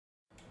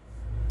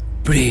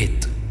প্রেত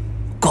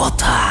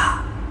কথা।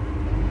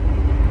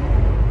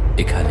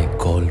 এখানে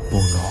গল্প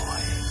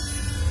নয়,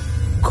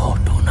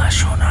 ঘটনা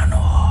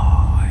শোনানো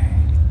হয়।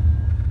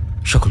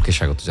 সকলকে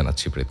স্বাগত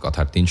জানাচ্ছি প্রেত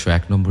কথার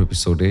 ৩০১ নম্বর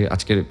এপিসোডে।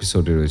 আজকের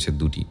এপিসোডে রয়েছে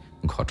দুটি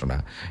ঘটনা।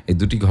 এই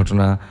দুটি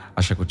ঘটনা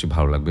আশা করছি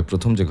ভালো লাগবে।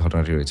 প্রথম যে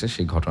ঘটনাটি রয়েছে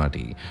সেই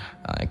ঘটনাটি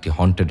একটি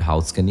হন্টেড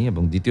হাউসকে নিয়ে,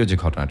 এবং দ্বিতীয় যে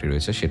ঘটনাটি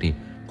রয়েছে সেটি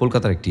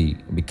কলকাতার একটি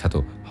বিখ্যাত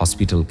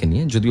হসপিটালকে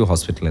নিয়ে, যদিও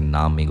হসপিটালের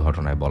নাম এই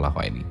ঘটনায় বলা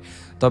হয়নি।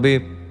 তবে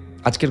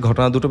আজকের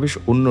ঘটনা দুটো বেশ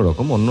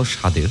অন্যরকম, অন্য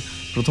স্বাদের।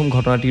 প্রথম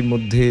ঘটনাটির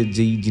মধ্যে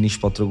যেই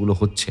জিনিসপত্রগুলো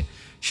হচ্ছে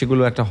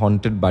সেগুলো একটা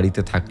হন্টেড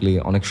বাড়িতে থাকলে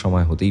অনেক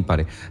সময় হতেই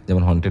পারে।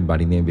 যেমন হন্টেড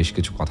বাড়ি নিয়ে বেশ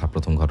কিছু কথা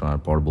প্রথম ঘটনার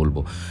পর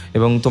বলবো,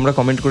 এবং তোমরা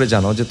কমেন্ট করে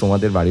জানাও যে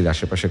তোমাদের বাড়ির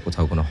আশেপাশে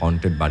কোথাও কোনো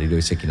হন্টেড বাড়ি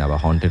রয়েছে কিনা বা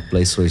হন্টেড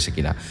প্লেস রয়েছে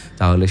কিনা।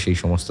 তাহলে সেই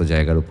সমস্ত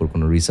জায়গার উপর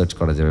কোনো রিসার্চ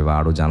করা যাবে বা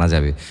আরও জানা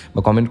যাবে।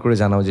 বা কমেন্ট করে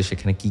জানাও যে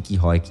সেখানে কি কি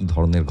হয়, কি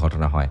ধরনের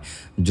ঘটনা হয়।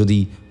 যদি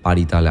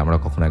পারি তাহলে আমরা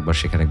কখনো একবার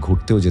সেখানে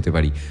ঘুরতেও যেতে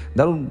পারি।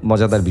 দারুণ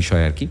মজাদার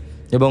বিষয় আর কি।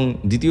 এবং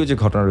দ্বিতীয় যে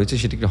ঘটনা রয়েছে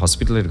সেটি একটি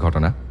হসপিটালের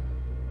ঘটনা।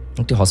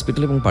 একটি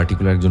হসপিটাল এবং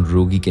পার্টিকুলার একজন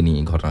রোগীকে নিয়ে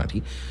ঘটনাটি।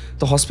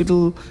 তো হসপিটাল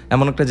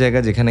এমন একটা জায়গা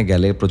যেখানে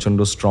গেলে প্রচণ্ড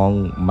স্ট্রং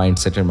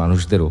মাইন্ডসেটের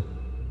মানুষদেরও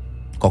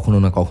কখনো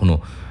না কখনো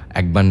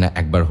একবার না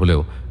একবার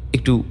হলেও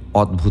একটু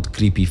অদ্ভুত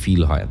ক্রিপি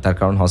ফিল হয়। তার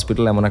কারণ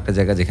হসপিটাল এমন একটা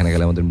জায়গা যেখানে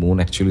গেলে আমাদের মন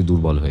অ্যাকচুয়ালি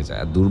দুর্বল হয়ে যায়।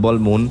 আর দুর্বল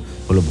মন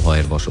হলো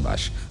ভয়ের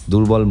বসবাস।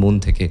 দুর্বল মন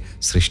থেকে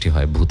সৃষ্টি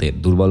হয় ভূতের,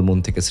 দুর্বল মন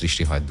থেকে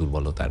সৃষ্টি হয়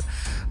দুর্বলতার,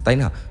 তাই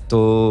না? তো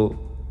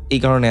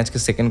এই কারণে আজকে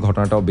সেকেন্ড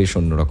ঘটনাটাও বেশ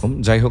অন্যরকম।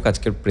 যাই হোক,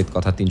 আজকের প্রেত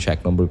কথা ৩০১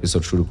 নম্বর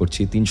এপিসোড শুরু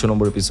করছি। ৩০০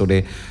 নম্বর এপিসোডে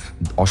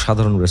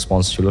অসাধারণ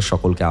রেসপন্স ছিল,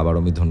 সকলকে আবার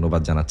আমি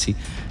ধন্যবাদ জানাচ্ছি।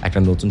 একটা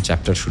নতুন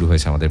চ্যাপ্টার শুরু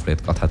হয়েছে আমাদের প্রেত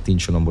কথা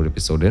 ৩০০ নম্বর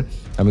এপিসোডের।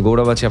 আমি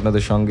গৌরব আছি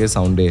আপনাদের সঙ্গে,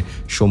 সাউন্ডে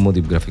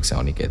সৌম্যদীপ, গ্রাফিক্সে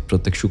অনিকেত।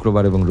 প্রত্যেক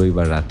শুক্রবার এবং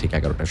রবিবার রাত ঠিক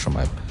 ১১টার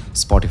সময়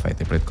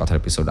স্পটিফাইতে প্রেত কথার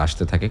এপিসোড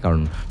আসতে থাকে,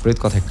 কারণ প্রেত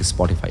কথা একটি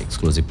স্পটিফাই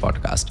এক্সক্লুসিভ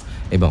পডকাস্ট।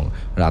 এবং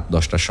রাত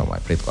 ১০টার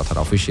সময় প্রেত কথার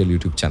অফিসিয়াল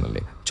ইউটিউব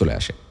চ্যানেলে চলে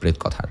আসে প্রেত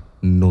কথার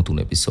নতুন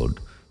এপিসোড।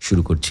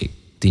 শুরু করছি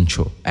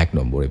 ৩০১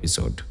 নম্বর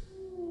এপিসোড।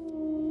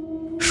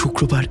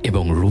 শুক্রবার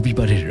এবং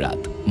রবিবারের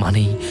রাত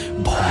মানেই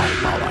ভয়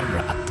পাওয়ার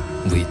রাত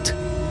উইথ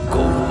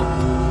গৌরব।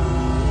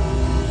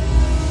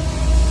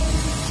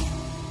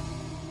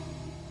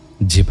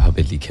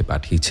 যেভাবে লিখে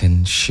পাঠিয়েছেন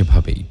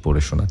সেভাবেই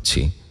পড়ে শোনাচ্ছি।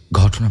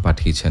 ঘটনা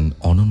পাঠিয়েছেন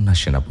অনন্যা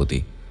সেনাপতি।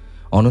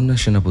 অনন্যা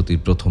সেনাপতির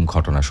প্রথম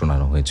ঘটনা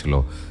শোনানো হয়েছিল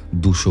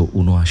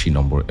 ২৭৯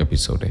 নম্বর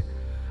এপিসোডে।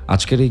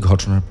 আজকের এই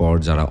ঘটনার পর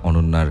যারা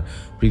অনন্যার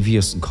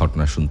প্রিভিয়াস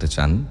ঘটনা শুনতে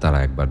চান তারা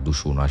একবার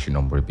 ২৭৯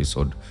 নম্বর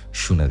এপিসোড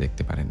শুনে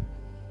দেখতে পারেন।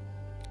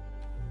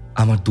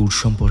 আমার দূর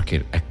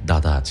সম্পর্কের এক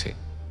দাদা আছে।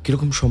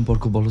 কিরকম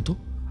সম্পর্ক বলো তো?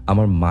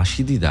 আমার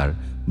মাসি দিদার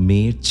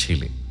মেয়ের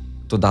ছেলে।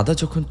 তো দাদা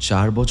যখন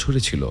 ৪ বছরে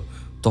ছিল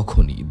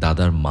তখনই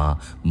দাদার মা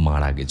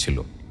মারা গেছিল।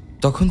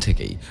 তখন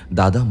থেকেই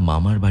দাদা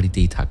মামার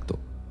বাড়িতেই থাকতো।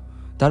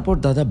 তারপর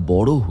দাদা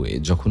বড় হয়ে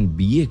যখন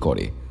বিয়ে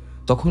করে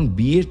তখন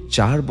বিয়ের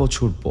 ৪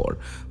 বছর পর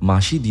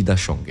মাসি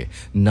দিদার সঙ্গে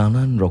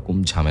নানান রকম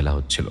ঝামেলা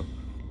হচ্ছিল।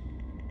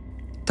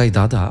 তাই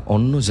দাদা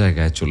অন্য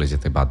জায়গায় চলে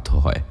যেতে বাধ্য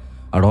হয়,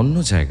 আর অন্য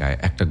জায়গায়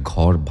একটা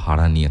ঘর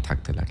ভাড়া নিয়ে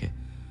থাকতে লাগে।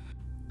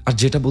 আর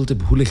যেটা বলতে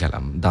ভুলে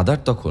গেলাম, দাদার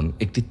তখন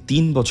একটি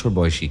 ৩ বছর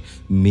বয়সী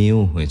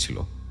মেয়েও হয়েছিল।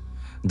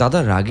 দাদা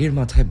রাগের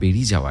মাথায়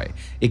বেরিয়ে যাওয়ায়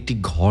একটি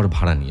ঘর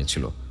ভাড়া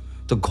নিয়েছিল।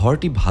 তো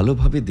ঘরটি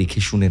ভালোভাবে দেখে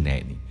শুনে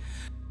নেয়নি।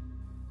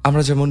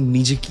 আমরা যেমন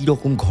নিজে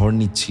কীরকম ঘর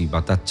নিচ্ছি বা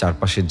তার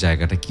চারপাশের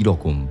জায়গাটা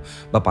কীরকম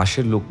বা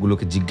পাশের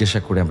লোকগুলোকে জিজ্ঞাসা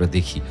করে আমরা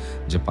দেখি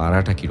যে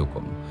পাড়াটা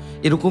কীরকম,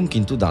 এরকম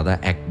কিন্তু দাদা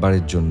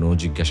একবারের জন্য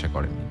জিজ্ঞাসা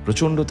করেনি।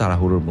 প্রচণ্ড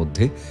তাড়াহুড়োর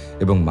মধ্যে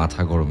এবং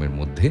মাথা গরমের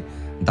মধ্যে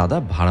দাদা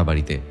ভাড়া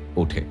বাড়িতে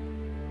ওঠে।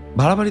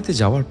 ভাড়া বাড়িতে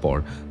যাওয়ার পর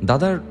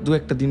দাদার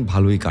 ২-১টা দিন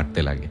ভালোই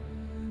কাটতে লাগে।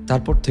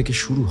 তারপর থেকে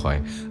শুরু হয়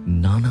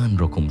নানান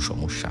রকম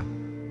সমস্যা।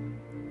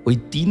 ওই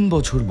 ৩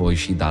 বছর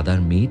বয়সী দাদার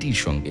মেয়েটির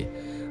সঙ্গে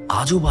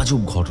আজব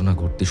আজব ঘটনা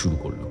ঘটতে শুরু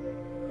করলো।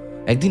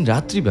 একদিন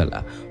রাত্রিবেলা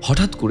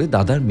হঠাৎ করে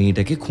দাদার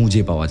মেয়েটাকে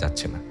খুঁজে পাওয়া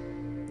যাচ্ছে না।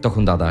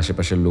 তখন দাদা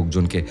আশেপাশের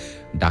লোকজনকে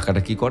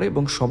ডাকাডাকি করে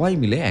এবং সবাই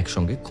মিলে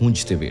একসঙ্গে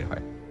খুঁজতে বের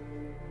হয়।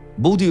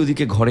 বৌদি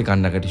ওদিকে ঘরে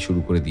কান্নাকাটি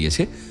শুরু করে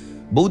দিয়েছে।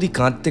 বৌদি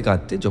কাঁদতে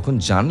কাঁদতে যখন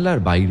জানলার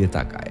বাইরে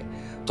তাকায়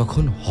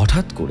তখন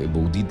হঠাৎ করে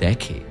বৌদি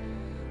দেখে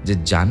যে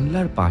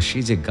জানলার পাশে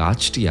যে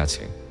গাছটি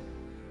আছে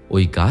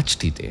ওই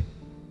গাছটিতে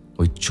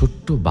ওই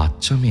ছোট্ট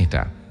বাচ্চা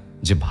মেয়েটা,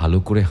 যে ভালো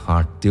করে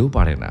হাঁটতেও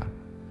পারে না,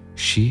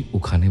 সে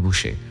ওখানে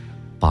বসে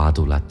পা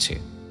দোলাচ্ছে।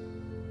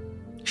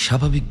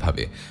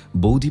 স্বাভাবিকভাবে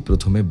বৌদি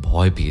প্রথমে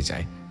ভয় পেয়ে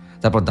যায়,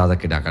 তারপর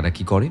দাদাকে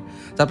ডাকাডাকি করে,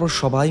 তারপর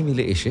সবাই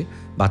মিলে এসে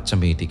বাচ্চা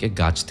মেয়েটিকে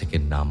গাছ থেকে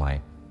নামায়।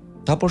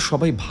 তারপর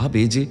সবাই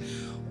ভাবে যে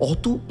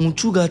অত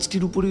উঁচু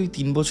গাছটির উপরে ওই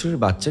 ৩ বছরের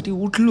বাচ্চাটি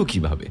উঠল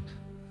কিভাবে।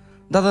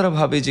 দাদারা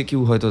ভাবে যে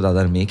কেউ হয়তো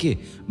দাদার মেয়েকে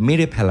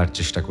মেরে ফেলার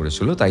চেষ্টা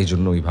করেছিল, তাই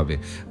জন্য ওইভাবে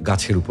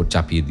গাছের উপর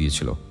চাপিয়ে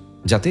দিয়েছিল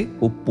যাতে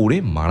ও পড়ে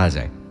মারা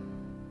যায়।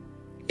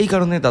 এই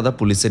কারণে দাদা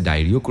পুলিশে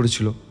ডায়েরিও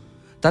করেছিল।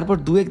 তারপর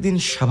 ২-১ দিন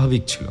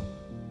স্বাভাবিক ছিল।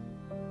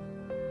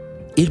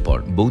 এরপর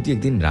বৌদি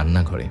একদিন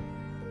রান্নাঘরে,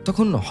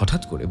 তখন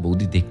হঠাৎ করে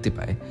বৌদি দেখতে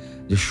পায়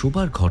যে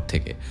শোবার ঘর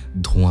থেকে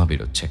ধোঁয়া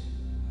বেরোচ্ছে।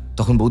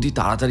 তখন বৌদি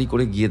তাড়াতাড়ি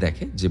করে গিয়ে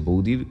দেখে যে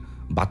বৌদির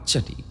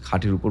বাচ্চাটি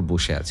খাটের উপর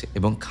বসে আছে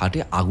এবং খাটে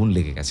আগুন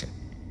লেগে গেছে।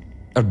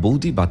 আর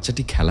বৌদি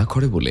বাচ্চাটি খেলা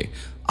করে বলে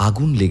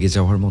আগুন লেগে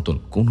যাওয়ার মতন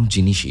কোনো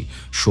জিনিসই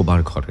শোবার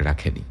ঘরে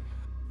রাখেনি।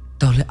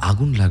 তাহলে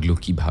আগুন লাগলো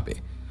কিভাবে?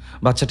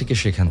 বাচ্চাটিকে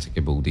সেখান থেকে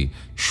বৌদি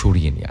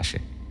সরিয়ে নিয়ে আসে।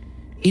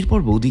 এরপর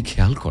বৌদি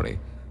খেয়াল করে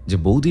যে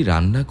বৌদি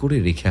রান্না করে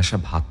রেখে আসা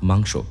ভাত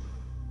মাংস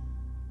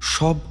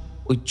সব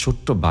ওই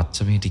ছোট্ট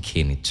বাচ্চা মেয়েটি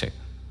খেয়ে নিচ্ছে।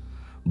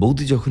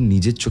 বৌদি যখন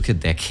নিজের চোখে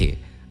দেখে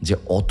যে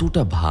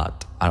অতটা ভাত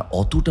আর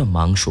অতটা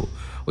মাংস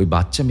ওই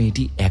বাচ্চা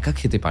মেয়েটি একা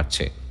খেতে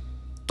পারছে,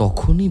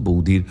 তখনই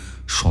বৌদির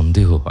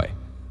সন্দেহ হয়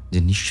যে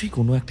নিশ্চয়ই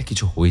কোনো একটা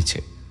কিছু হয়েছে।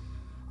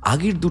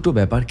 আগের দুটো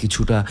ব্যাপার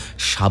কিছুটা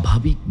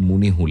স্বাভাবিক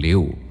মনে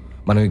হলেও,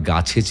 মানে ওই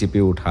গাছে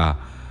চেপে ওঠা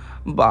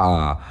বা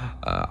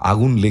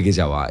আগুন লেগে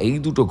যাওয়া, এই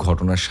দুটো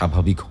ঘটনা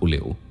স্বাভাবিক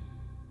হলেও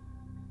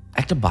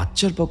একটা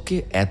বাচ্চার পক্ষে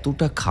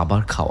এতটা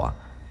খাবার খাওয়া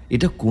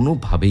এটা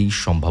কোনোভাবেই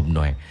সম্ভব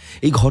নয়।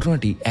 এই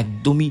ঘটনাটি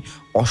একদমই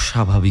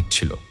অস্বাভাবিক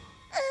ছিল।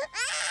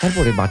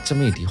 তারপরে বাচ্চা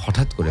মেয়েটি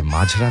হঠাৎ করে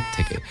মাঝরাত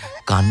থেকে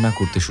কান্না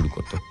করতে শুরু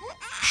করত।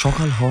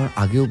 সকাল হওয়ার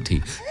আগে অবধি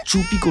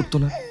চুপই করতো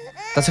না।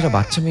 তাছাড়া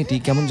বাচ্চা মেয়েটি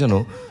কেমন যেন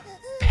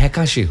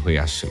ফ্যাকাশে হয়ে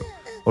আসছিল,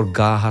 ওর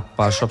গা হাত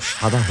পা সব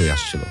সাদা হয়ে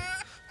আসছিল,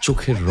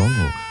 চোখের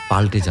রঙও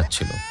পাল্টে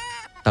যাচ্ছিল।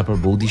 তারপর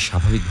বৌদি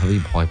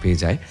স্বাভাবিকভাবেই ভয়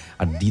পেয়ে যায়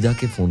আর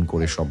দিদাকে ফোন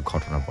করে সব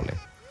ঘটনা বলে।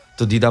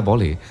 তো দিদা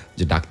বলে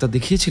যে ডাক্তার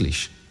দেখিয়েছিলিস?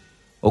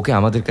 ওকে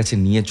আমাদের কাছে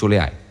নিয়ে চলে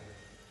আয়।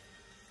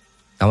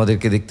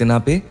 আমাদেরকে দেখতে না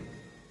পেয়ে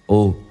ও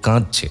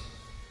কাঁদছে,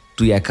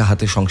 তুই একা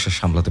হাতে সংসার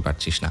সামলাতে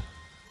পারছিস না,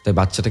 তাই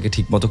বাচ্চাটাকে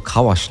ঠিকমতো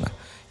খাওয়াস না,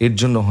 এর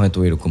জন্য হয়তো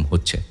এরকম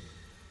হচ্ছে।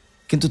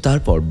 কিন্তু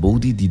তারপর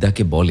বৌদি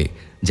দিদাকে বলে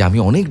যে আমি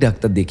অনেক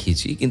ডাক্তার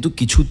দেখিয়েছি কিন্তু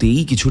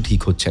কিছুতেই কিছু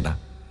ঠিক হচ্ছে না।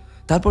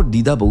 তারপর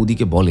দিদা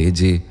বৌদিকে বলে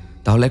যে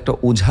তাহলে একটা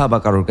ওঝা বা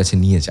কারোর কাছে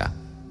নিয়ে যা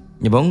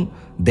এবং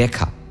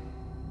দেখা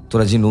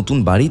তোরা যে নতুন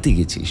বাড়িতে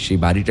গেছিস সেই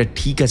বাড়িটা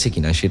ঠিক আছে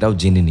কিনা সেটাও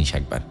জেনে নিস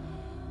একবার।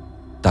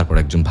 তারপর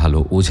একজন ভালো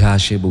ওঝা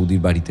আসে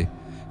বৌদির বাড়িতে,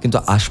 কিন্তু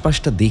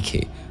আশপাশটা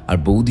দেখে আর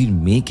বৌদির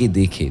মেয়েকে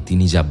দেখে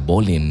তিনি যা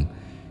বলেন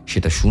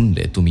সেটা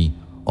শুনলে তুমি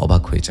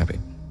অবাক হয়ে যাবে।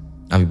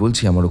 আমি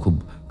বলছি আমারও খুব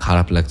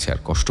খারাপ লাগছে আর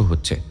কষ্ট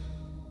হচ্ছে।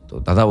 তো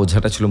দাদা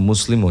ওঝাটা ছিল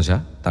মুসলিম ওঝা,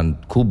 তার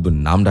খুব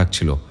নাম ডাক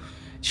ছিল।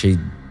 সেই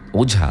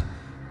ওঝা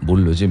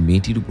বলল যে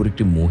মেয়েটির উপর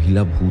একটি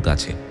মহিলা ভূত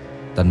আছে,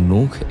 তার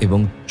নখ এবং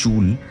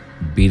চুল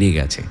বেড়ে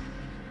গেছে,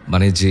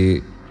 মানে যে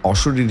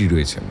অশরীরী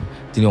রয়েছেন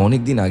তিনি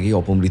অনেক দিন আগেই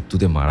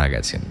অপমৃত্যুতে মারা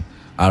গেছেন।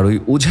 আর ওই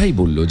ওঝাই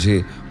বলল যে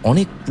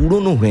অনেক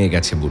পুরনো হয়ে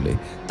গেছে বলে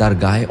তার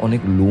গায়ে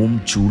অনেক লোম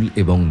চুল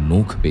এবং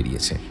নখ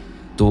বেরিয়েছে,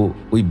 তো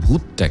ওই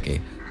ভূতটাকে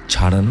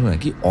ছাড়ানো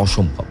নাকি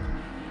অসম্ভব,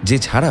 যে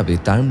ছাড়াবে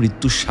তার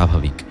মৃত্যু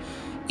স্বাভাবিক।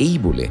 এই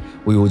বলে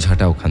ওই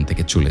ওঝাটা ওখান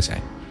থেকে চলে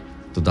যায়।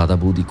 তো দাদা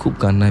বৌদি খুব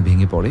কান্নায়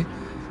ভেঙে পড়ে,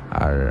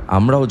 আর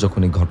আমরাও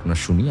যখন এই ঘটনা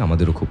শুনি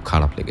আমাদেরও খুব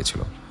খারাপ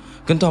লেগেছিল,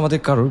 কিন্তু আমাদের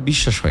কারোর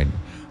বিশ্বাস হয়নি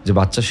যে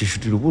বাচ্চা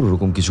শিশুটির উপর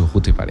ওরকম কিছু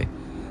হতে পারে।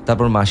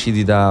 তারপর মাসি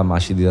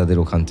দিদাদের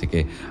ওখান থেকে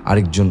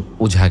আরেকজন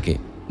ওঝাকে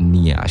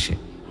নিয়ে আসে।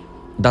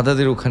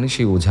 দাদাদের ওখানে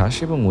সেই ওঝা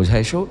আসে এবং ওঝা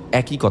এসেও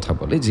একই কথা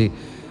বলে যে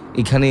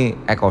এখানে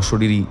এক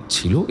অশরীরী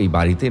ছিল, এই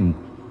বাড়িতে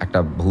একটা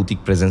ভৌতিক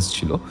প্রেজেন্স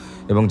ছিল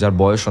এবং যার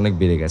বয়স অনেক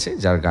বেড়ে গেছে,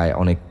 যার গায়ে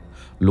অনেক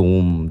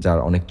লোম, যার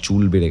অনেক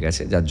চুল বেড়ে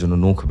গেছে, যার জন্য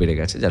নখ বেড়ে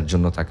গেছে, যার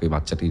জন্য তাকে ওই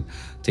বাচ্চাটির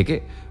থেকে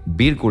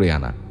বের করে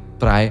আনা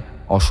প্রায়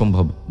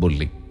অসম্ভব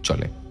বললেই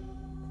চলে।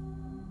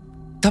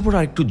 তারপর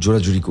আর একটু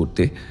জোরাজুরি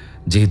করতে,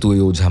 যেহেতু ওই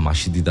ওঝা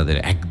মাসি দিদাদের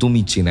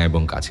একদমই চেনা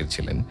এবং কাছের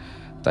ছিলেন,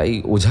 তাই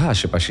ওঝা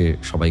আশেপাশে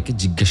সবাইকে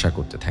জিজ্ঞাসা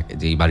করতে থাকে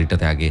যে এই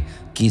বাড়িটাতে আগে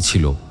কে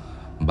ছিল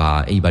বা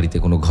এই বাড়িতে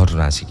কোনো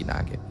ঘটনা আছে কিনা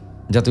আগে,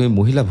 যাতে ওই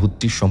মহিলা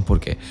ভূতটির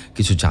সম্পর্কে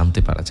কিছু জানতে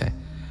পারা যায়।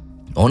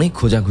 অনেক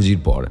খোঁজাখুঁজির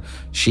পর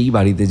সেই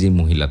বাড়িতে যে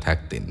মহিলা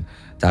থাকতেন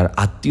তার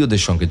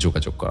আত্মীয়দের সঙ্গে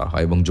যোগাযোগ করা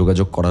হয় এবং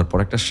যোগাযোগ করার পর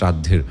একটা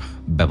শ্রাদ্ধের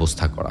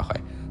ব্যবস্থা করা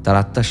হয়। তার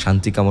আত্মার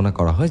শান্তি কামনা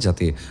করা হয়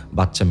যাতে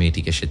বাচ্চা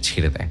মেয়েটিকে সে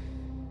ছেড়ে দেয়।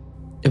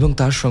 এবং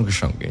তার সঙ্গে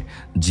সঙ্গে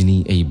যিনি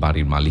এই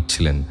বাড়ির মালিক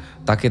ছিলেন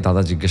তাকে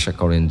দাদা জিজ্ঞাসা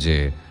করেন যে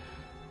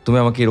তুমি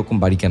আমাকে এরকম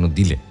বাড়ি কেন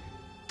দিলে?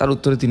 তার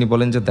উত্তরে তিনি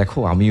বলেন যে দেখো,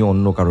 আমিও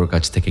অন্য কারোর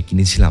কাছ থেকে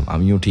কিনেছিলাম,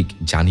 আমিও ঠিক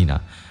জানি না,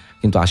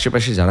 কিন্তু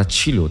আশেপাশে যারা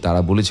ছিল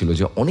তারা বলেছিল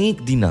যে অনেক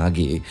দিন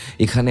আগে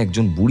এখানে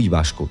একজন বুড়ি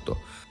বাস করত।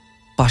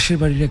 পাশের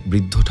বাড়ির এক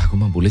বৃদ্ধ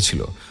ঠাকুমা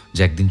বলেছিল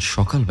যে একদিন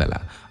সকালবেলা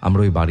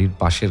আমরা ওই বাড়ির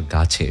পাশের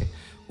গাছে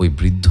ওই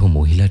বৃদ্ধ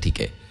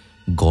মহিলাটিকে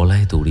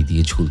গলায় দড়ি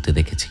দিয়ে ঝুলতে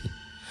দেখেছি,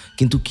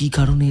 কিন্তু কি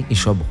কারণে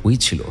এসব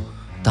হয়েছিল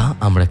তা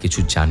আমরা কিছু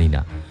জানি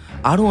না।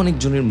 আরও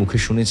অনেকজনের মুখে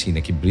শুনেছি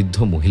নাকি বৃদ্ধ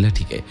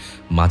মহিলাটিকে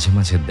মাঝে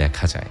মাঝে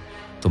দেখা যায়।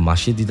 তো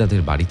মাসি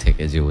দিদাদের বাড়ি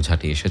থেকে যে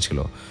ওঝাটি এসেছিল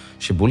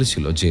সে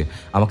বলেছিল যে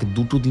আমাকে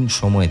 2 দিন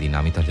সময় দিন,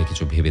 আমি তাহলে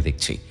কিছু ভেবে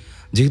দেখছি।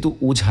 যেহেতু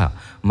ওঝা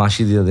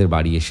মাসি দিদাদের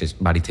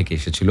বাড়ি থেকে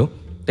এসেছিল,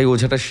 তাই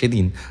ওঝাটা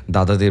সেদিন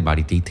দাদাদের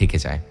বাড়িতেই থেকে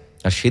যায়।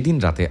 আর সেদিন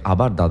রাতে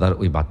আবার দাদার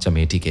ওই বাচ্চা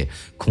মেয়েটিকে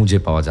খুঁজে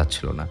পাওয়া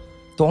যাচ্ছিল না।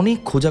 তো অনেক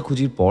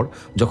খোঁজাখুঁজির পর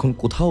যখন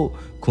কোথাও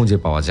খুঁজে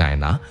পাওয়া যায়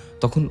না,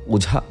 তখন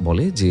ওঝা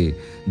বলে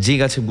যে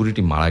গাছে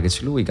বুড়িটি মারা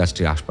গেছিল ওই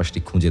গাছটির আশপাশটি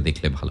খুঁজে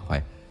দেখলে ভালো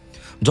হয়।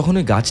 যখন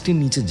ওই গাছটির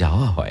নিচে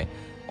যাওয়া হয়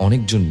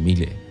অনেকজন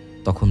মিলে,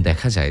 তখন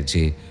দেখা যায়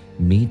যে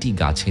মেয়েটি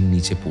গাছের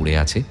নিচে পড়ে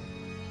আছে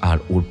আর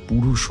ওর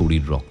পুরো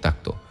শরীর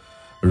রক্তাক্ত,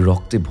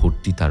 রক্তে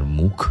ভর্তি তার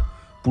মুখ,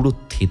 পুরো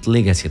থেতলে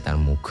গেছে তার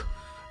মুখ,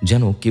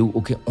 যেন কেউ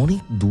ওকে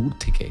অনেক দূর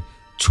থেকে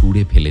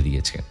ছুঁড়ে ফেলে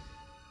দিয়েছে।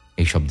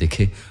 এইসব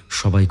দেখে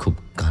সবাই খুব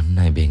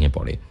কান্নায় ভেঙে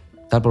পড়ে।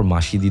 তারপর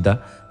মাসি, দিদা,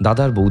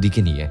 দাদার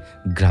বৌদিকে নিয়ে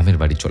গ্রামের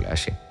বাড়ি চলে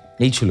আসে।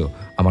 এই ছিল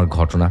আমার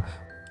ঘটনা।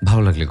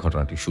 ভালো লাগলে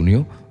ঘটনাটি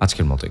শুনিও।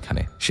 আজকের মতো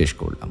এখানে শেষ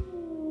করলাম।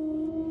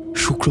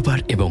 শুক্রবার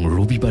এবং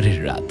রবিবারের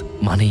রাত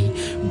মানেই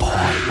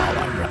ভয়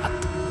পাওয়ার রাত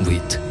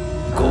উইথ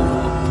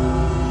গৌরব।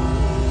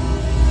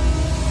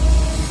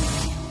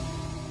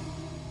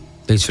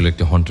 এই ছিল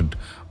একটি হন্টেড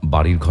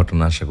বাড়ির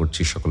ঘটনা। আশা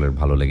করছি সকলের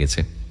ভালো লেগেছে।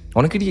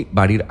 অনেকেরই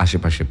বাড়ির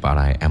আশেপাশে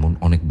পাড়ায় এমন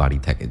অনেক বাড়ি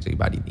থাকে যেই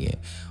বাড়ি নিয়ে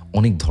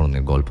অনেক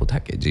ধরনের গল্প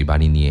থাকে, যেই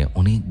বাড়ি নিয়ে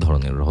অনেক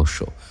ধরনের রহস্য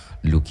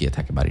লুকিয়ে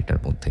থাকে বাড়িটার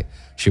মধ্যে।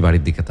 সে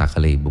বাড়ির দিকে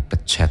তাকালেই বুকটা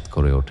ছ্যাদ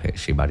করে ওঠে।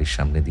 সে বাড়ির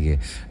সামনে দিয়ে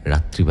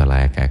রাত্রিবেলা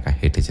একা একা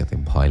হেঁটে যেতে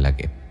ভয়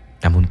লাগে।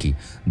 এমনকি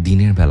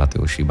দিনের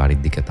বেলাতেও সেই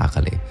বাড়ির দিকে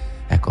তাকালে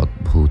এক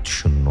অদ্ভুত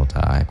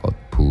শূন্যতা, এক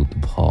অদ্ভুত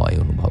ভয়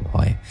অনুভব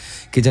হয়।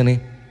 কে জানে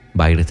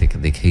বাইরে থেকে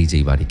দেখেই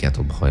যেই বাড়িকে এত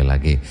ভয়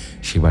লাগে,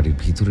 সে বাড়ির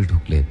ভিতরে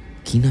ঢুকলে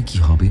কি না কি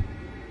হবে।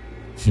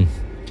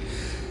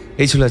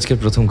 এই ছিল আজকের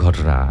প্রথম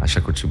ঘটনা। আশা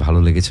করছি ভালো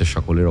লেগেছে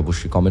সকলের।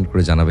 অবশ্যই কমেন্ট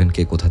করে জানাবেন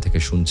কে কোথা থেকে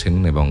শুনছেন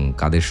এবং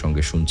কাদের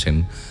সঙ্গে শুনছেন।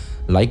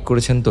 লাইক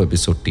করেছেন তো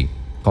এপিসোডটি,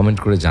 কমেন্ট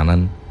করে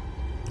জানান।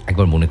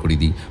 একবার মনে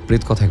করিয়ে দিই,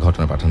 প্রেতকথায়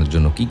ঘটনা পাঠানোর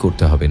জন্য কি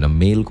করতে হবে না,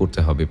 মেল করতে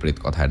হবে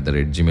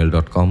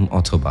pretkotha@gmail.com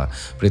অথবা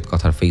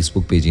প্রেতকথার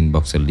ফেসবুক পেজ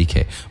ইনবক্সে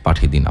লিখে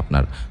পাঠিয়ে দিন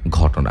আপনার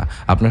ঘটনা।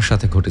 আপনার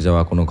সাথে ঘটে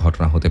যাওয়া কোনো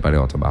ঘটনা হতে পারে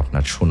অথবা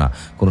আপনার শোনা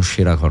কোনো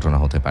সেরা ঘটনা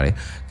হতে পারে।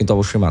 কিন্তু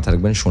অবশ্যই মাথায়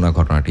রাখবেন, শোনা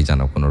ঘটনাটি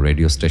যেন কোনো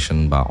রেডিও স্টেশন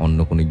বা অন্য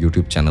কোনো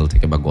ইউটিউব চ্যানেল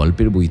থেকে বা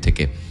গল্পের বই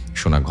থেকে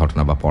শোনা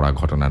ঘটনা বা পড়া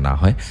ঘটনা না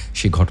হয়।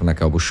 সেই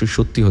ঘটনাকে অবশ্যই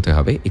সত্যি হতে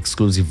হবে,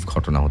 এক্সক্লুসিভ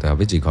ঘটনা হতে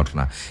হবে, যে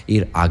ঘটনা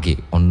এর আগে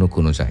অন্য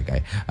কোনো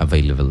জায়গায়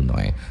অ্যাভেলেবল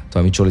নয়। তো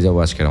আমি চলে যাব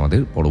আজকের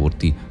আমাদের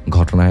পরবর্তী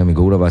ঘটনায়। আমি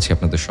গৌরব আছি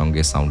আপনাদের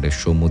সঙ্গে, সাউন্ডের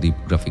সৌম্যদীপ,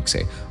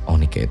 গ্রাফিক্সে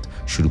অনিকেত।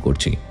 শুরু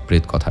করছি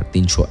প্রেতকথার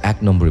 301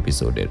 নম্বর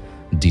এপিসোডের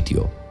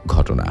দ্বিতীয়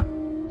ঘটনা।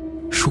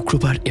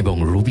 শুক্রবার এবং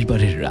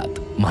রবিবারের রাত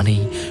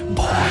মানেই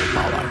ভয়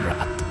পাওয়ার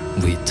রাত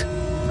উইথ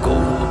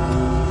গৌরব।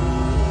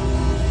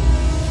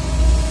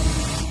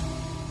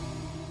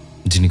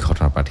 যিনি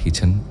ঘটনা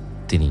পাঠিয়েছেন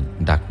তিনি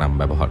ডাকনাম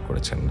ব্যবহার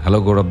করেছেন। হ্যালো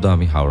গৌরবদা,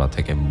 আমি হাওড়া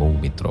থেকে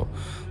মৌমিত্র,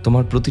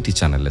 তোমার প্রতিটি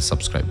চ্যানেলের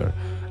সাবস্ক্রাইবার।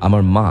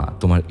 আমার মা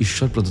তোমার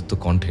ঈশ্বর প্রদত্ত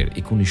কণ্ঠের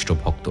একনিষ্ঠ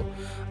ভক্ত।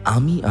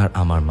 আমি আর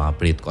আমার মা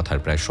প্রেত কথার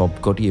প্রায়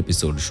সবকটি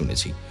এপিসোড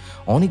শুনেছি।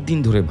 অনেক দিন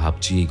ধরে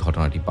ভাবছি এই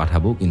ঘটনাটি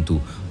পাঠাবো, কিন্তু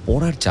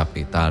পড়ার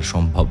চাপে তা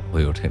সম্ভব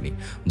হয়ে ওঠেনি।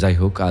 যাই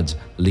হোক, আজ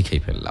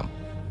লিখেই ফেললাম।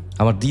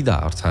 আমার দিদা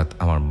অর্থাৎ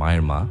আমার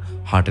মায়ের মা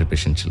হার্টের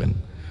পেশেন্ট ছিলেন।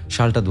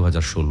 সালটা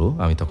 2016,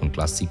 আমি তখন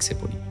ক্লাস 6-এ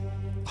পড়ি।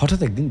 হঠাৎ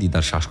একদিন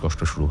দিদার শ্বাসকষ্ট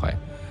শুরু হয়।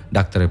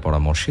 ডাক্তারের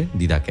পরামর্শে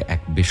দিদাকে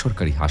এক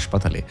বেসরকারি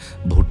হাসপাতালে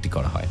ভর্তি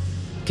করা হয়,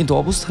 কিন্তু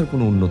অবস্থার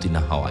কোনো উন্নতি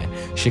না হওয়ায়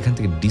সেখান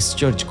থেকে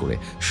ডিসচার্জ করে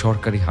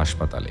সরকারি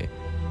হাসপাতালে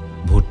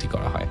ভর্তি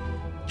করা হয়।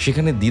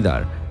 সেখানে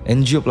দিদার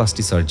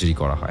এনজিওপ্লাস্টি সার্জারি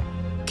করা হয়।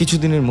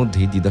 কিছুদিনের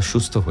মধ্যেই দিদা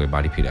সুস্থ হয়ে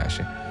বাড়ি ফিরে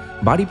আসে।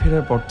 বাড়ি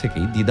ফেরার পর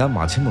থেকেই দিদা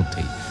মাঝে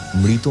মধ্যেই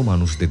মৃত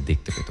মানুষদের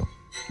দেখতে পেত।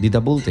 দিদা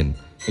বলতেন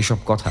এসব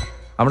কথা,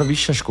 আমরা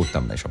বিশ্বাস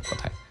করতাম না এসব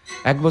কথায়।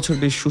 1 বছর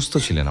বেশ সুস্থ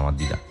ছিলেন আমার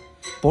দিদা।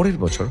 পরের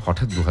বছর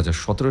হঠাৎ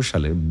 2017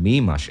 সালের মে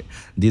মাসে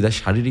দিদার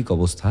শারীরিক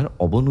অবস্থার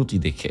অবনতি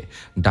দেখে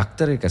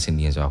ডাক্তারের কাছে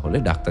নিয়ে যাওয়া হলে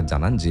ডাক্তার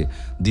জানান যে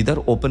দিদার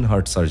ওপেন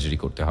হার্ট সার্জারি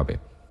করতে হবে।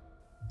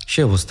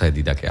 সে অবস্থায়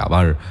দিদাকে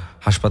আবার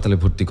হাসপাতালে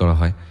ভর্তি করা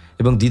হয়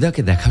এবং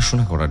দিদাকে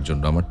দেখাশোনা করার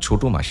জন্য আমার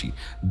ছোট মাসি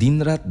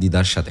দিনরাত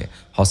দিদার সাথে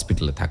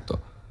হসপিটালে থাকতো।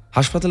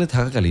 হাসপাতালে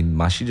থাকাকালীন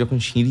মাসি যখন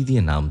সিঁড়ি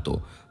দিয়ে নামতো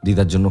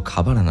দিদার জন্য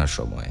খাবার আনার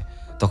সময়,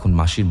 তখন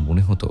মাসির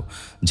মনে হতো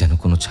যেন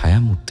কোনো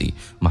ছায়ামূর্তি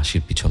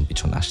মাসির পিছন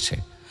পিছন আসছে।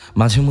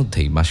 মাঝে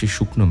মধ্যেই মাসি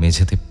শুকনো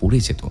মেঝেতে পড়ে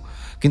যেত,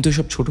 কিন্তু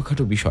এসব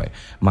ছোটোখাটো বিষয়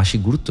মাসি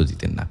গুরুত্ব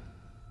দিতেন না।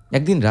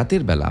 একদিন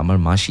রাতের বেলা আমার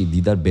মাসি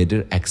দিদার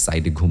বেডের এক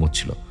সাইডে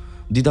ঘুমোচ্ছিল,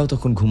 দিদাও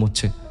তখন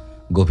ঘুমোচ্ছে।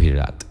 গভীর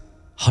রাত,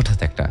 হঠাৎ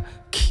একটা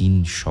ক্ষীণ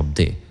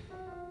শব্দে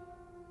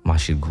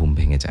মাসির ঘুম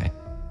ভেঙে যায়।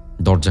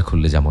 দরজা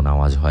খুললে যেমন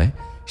আওয়াজ হয়,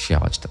 সে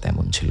আওয়াজটা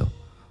তেমন ছিল।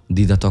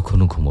 দিদা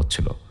তখনও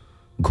ঘুমোচ্ছিল।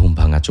 ঘুম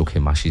ভাঙা চোখে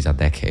মাসি যা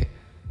দেখে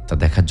তা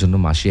দেখার জন্য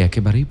মাসি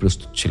একেবারেই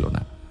প্রস্তুত ছিল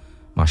না।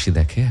 মাসি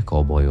দেখে এক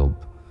অবয়ব।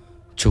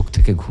 চোখ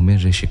থেকে ঘুমের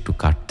রেশ একটু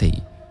কাটতেই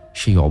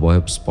সেই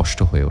অবয়ব স্পষ্ট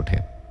হয়ে ওঠে।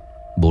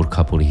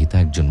 বোরখা পরিহিতা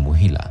একজন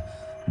মহিলা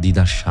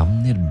দিদার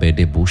সামনের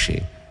বেডে বসে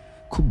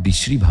খুব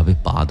বিশ্রীভাবে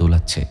পা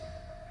দোলাচ্ছে,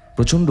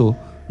 প্রচণ্ড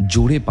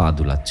জোরে পা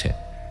দোলাচ্ছে।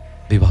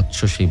 বিভৎস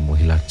সেই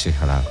মহিলার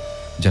চেহারা,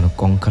 যেন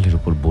কঙ্কালের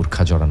উপর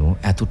বোরখা জড়ানো,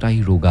 এতটাই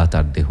রোগা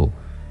তার দেহ।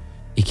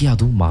 এ কি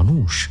আদৌ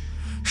মানুষ?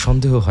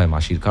 সন্দেহ হয়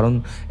মাসির, কারণ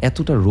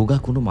এতটা রোগা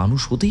কোনো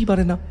মানুষ হতেই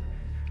পারে না।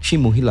 সেই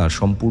মহিলার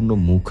সম্পূর্ণ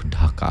মুখ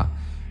ঢাকা,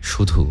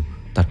 শুধু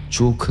তার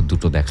চোখ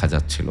দুটো দেখা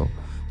যাচ্ছিল।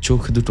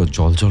 চোখ দুটো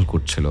জলজল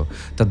করছিল।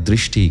 তার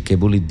দৃষ্টি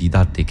কেবলই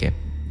দিদার দিকে।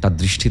 তার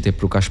দৃষ্টিতে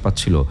প্রকাশ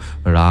পাচ্ছিল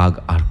রাগ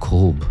আর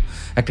ক্ষোভ।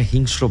 একটা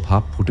হিংস্র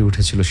ভাব ফুটে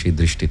উঠেছিল সেই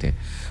দৃষ্টিতে।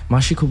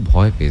 মাসি খুব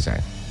ভয় পেয়ে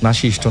যায়।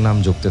 মাসি ইষ্টনাম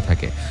জপতে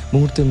থাকে।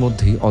 মুহূর্তের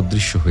মধ্যেই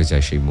অদৃশ্য হয়ে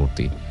যায় সেই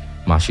মূর্তি।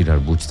 মাসির আর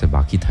বুঝতে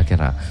বাকি থাকে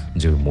না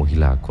যে ওই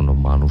মহিলা কোনো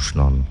মানুষ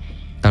নন।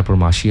 তারপর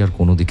মাসি আর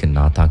কোনো দিকে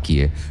না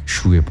তাকিয়ে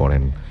শুয়ে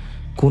পড়েন।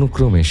 কোনো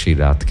ক্রমে সেই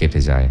রাত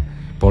কেটে যায়।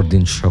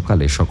 পরদিন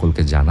সকালে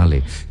সকলকে জানালে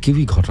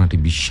কেউই ঘটনাটি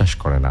বিশ্বাস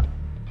করে না।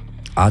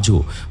 আজও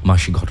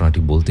মাসি ঘটনাটি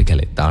বলতে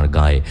গেলে তার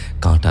গায়ে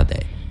কাঁটা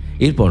দেয়।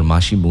 এরপর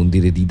মাসি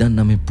মন্দিরে দিদার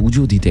নামে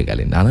পুজো দিতে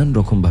গেলে নানান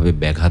রকমভাবে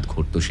ব্যাঘাত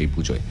ঘটত সেই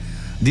পুজোয়।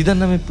 দিদার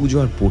নামে পুজো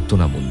আর পড়তো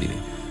না মন্দিরে।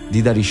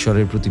 দিদার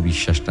ঈশ্বরের প্রতি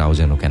বিশ্বাসটাও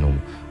যেন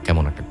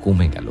কেমন একটা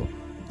কমে গেল।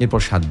 এরপর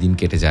 7 দিন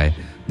কেটে যায়।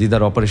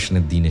 দিদার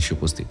অপারেশনের দিন এসে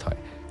উপস্থিত হয়।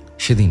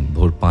 সেদিন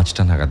ভোর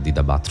 5টা নাগাদ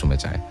দিদা বাথরুমে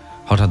যায়।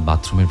 হঠাৎ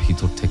বাথরুমের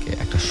ভিতর থেকে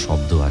একটা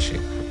শব্দ আসে।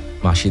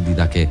 মাসি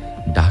দিদাকে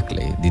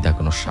ডাকলে দিদা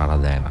কোনো সাড়া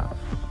দেয় না।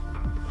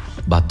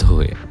 বাধ্য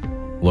হয়ে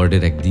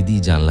ওয়ার্ডের এক দিদি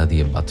জানলা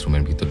দিয়ে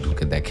বাথরুমের ভিতর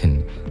ঢুকে দেখেন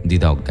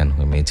দিদা অজ্ঞান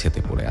হয়ে মেঝেতে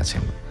পড়ে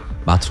আছেন।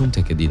 বাথরুম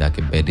থেকে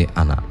দিদাকে বেডে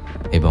আনা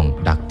এবং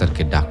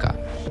ডাক্তারকে ডাকা,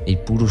 এই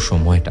পুরো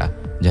সময়টা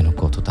যেন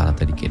কত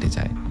তাড়াতাড়ি কেটে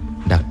যায়।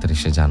 ডাক্তার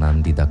এসে জানান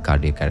দিদা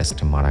কার্ডিয়াক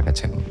অ্যারেস্টে মারা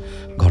গেছেন।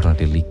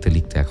 ঘটনাটি লিখতে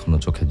লিখতে এখনও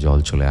চোখে জল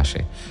চলে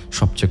আসে।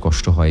 সবচেয়ে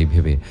কষ্ট হয়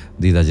ভেবে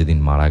দিদা যেদিন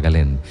মারা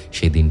গেলেন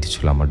সেই দিনটি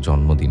ছিল আমার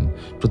জন্মদিন।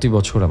 প্রতি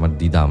বছর আমার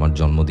দিদা আমার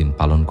জন্মদিন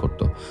পালন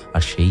করত,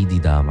 আর সেই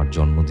দিদা আমার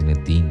জন্মদিনের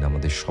দিন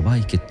আমাদের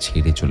সবাইকে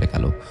ছেড়ে চলে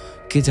গেল।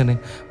 কে জানে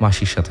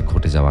মাসির সাথে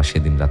ঘটে যাওয়া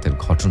সেদিন রাতের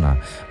ঘটনা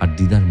আর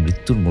দিদার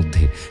মৃত্যুর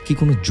মধ্যে কি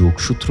কোনো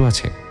যোগসূত্র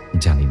আছে?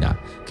 জানি না।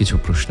 কিছু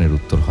প্রশ্নের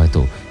উত্তর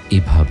হয়তো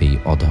এভাবেই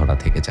অধরা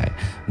থেকে যায়।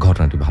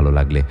 ঘটনাটি ভালো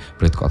লাগলে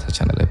প্রেতকথা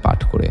চ্যানেলে পাঠ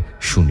করে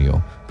শুনিও।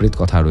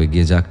 প্রেতকথা আরও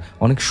এগিয়ে যাক।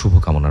 অনেক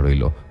শুভকামনা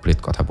রইল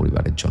প্রেতকথা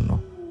পরিবারের জন্য।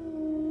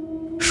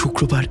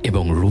 শুক্রবার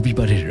এবং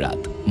রবিবারের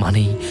রাত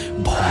মানেই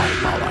ভয়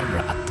পাওয়ার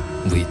রাত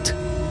উইথ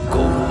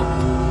গৌরব।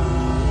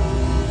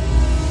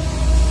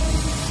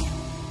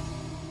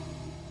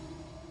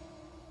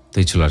 তো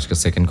এই ছিল আজকের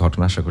সেকেন্ড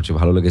ঘটনা। আশা করছি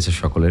ভালো লেগেছে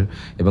সকলের।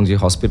 এবং যে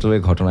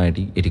হসপিটালের ঘটনা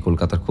এটি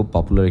কলকাতার খুব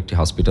পপুলার একটি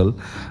হসপিটাল,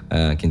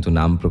 কিন্তু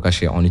নাম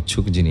প্রকাশে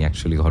অনিচ্ছুক যিনি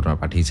অ্যাকচুয়ালি ঘটনা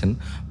পাঠিয়েছেন।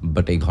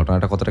 বাট এই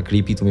ঘটনাটা কতটা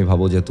ক্রিপি তুমি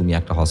ভাবো যে তুমি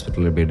একটা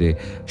হসপিটালের বেডে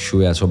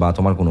শুয়ে আছো বা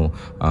তোমার কোনো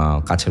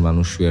কাছের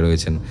মানুষ শুয়ে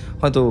রয়েছেন,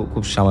 হয়তো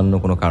খুব সামান্য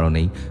কোনো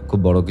কারণেই, খুব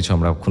বড় কিছু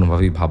আমরা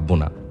কোনোভাবেই ভাববো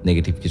না,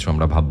 নেগেটিভ কিছু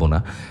আমরা ভাববো না,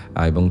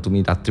 এবং তুমি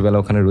রাত্রিবেলা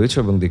ওখানে রয়েছো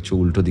এবং দেখছো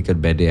উল্টো দিকের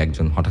বেডে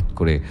একজন হঠাৎ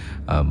করে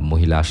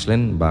মহিলা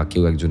আসলেন বা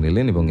কেউ একজন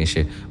এলেন এবং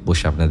এসে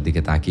বসে আপনার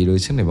দিকে তাকিয়ে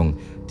রয়েছেন এবং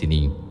তিনি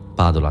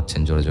পা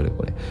দোলাচ্ছেন জোরে জোরে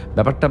করে।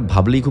 ব্যাপারটা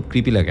ভাবলেই খুব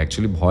ক্রিপি লাগে।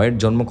 অ্যাকচুয়ালি ভয়ের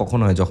জন্ম কখন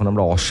হয়? যখন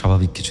আমরা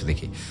অস্বাভাবিক কিছু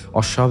দেখি।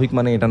 অস্বাভাবিক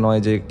মানে এটা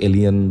নয় যে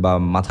এলিয়েন বা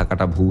মাথা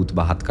কাটা ভূত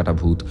বা হাত কাটা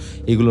ভূত,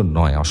 এগুলো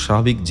নয়।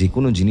 অস্বাভাবিক যে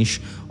কোনো জিনিস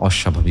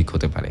অস্বাভাবিক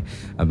হতে পারে,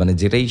 মানে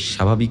যেটাই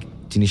স্বাভাবিক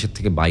জিনিসের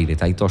থেকে বাইরে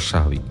তাই তো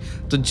অস্বাভাবিক।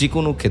 তো যে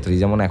কোনো ক্ষেত্রে,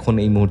 যেমন এখন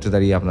এই মুহূর্তে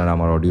দাঁড়িয়ে আপনারা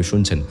আমার অডিও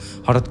শুনছেন,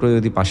 হঠাৎ করে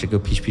যদি পাশে কেউ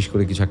ফিসফিস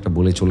করে কিছু একটা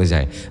বলে চলে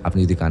যায়, আপনি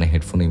যদি কানে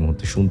হেডফোন এই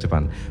মুহূর্তে শুনতে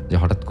পান যে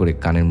হঠাৎ করে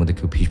কানের মধ্যে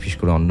কেউ ফিসফিস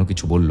করে অন্য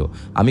কিছু বললো,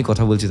 আমি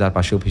কথা বলছি তার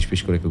পাশেও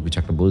ফিসফিস করে কেউ কিছু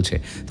একটা বলছে,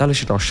 তাহলে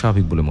সেটা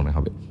অস্বাভাবিক বলে মনে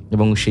হবে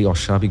এবং সেই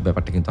অস্বাভাবিক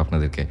ব্যাপারটা কিন্তু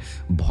আপনাদেরকে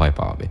ভয়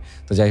পাওয়াবে।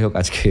 তো যাই হোক,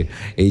 আজকে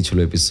এই ছিল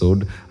এপিসোড।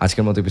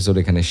 আজকের মতো এপিসোড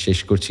এখানে শেষ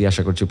করছি।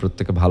 আশা করছি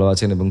প্রত্যেকে ভালো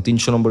আছেন এবং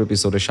 300 নম্বর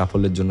এপিসোডের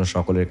সাফল্যের জন্য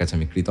সকলের কাছে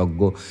আমি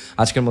কৃতজ্ঞ।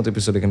 আজকের মতো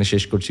এপিসোড এখানে শেষ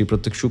করছি।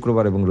 প্রত্যেক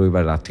শুক্রবার এবং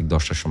রবিবার রাত ঠিক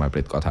 10টার সময়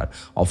প্রেতকথার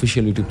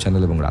অফিসিয়াল ইউটিউব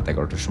চ্যানেল এবং রাত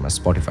 11টার সময়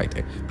স্পটিফাইতে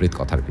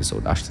প্রেতকথার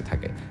এপিসোড আসতে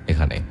থাকে।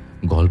 এখানে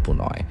গল্প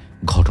নয়,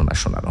 ঘটনা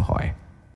শোনানো হয়।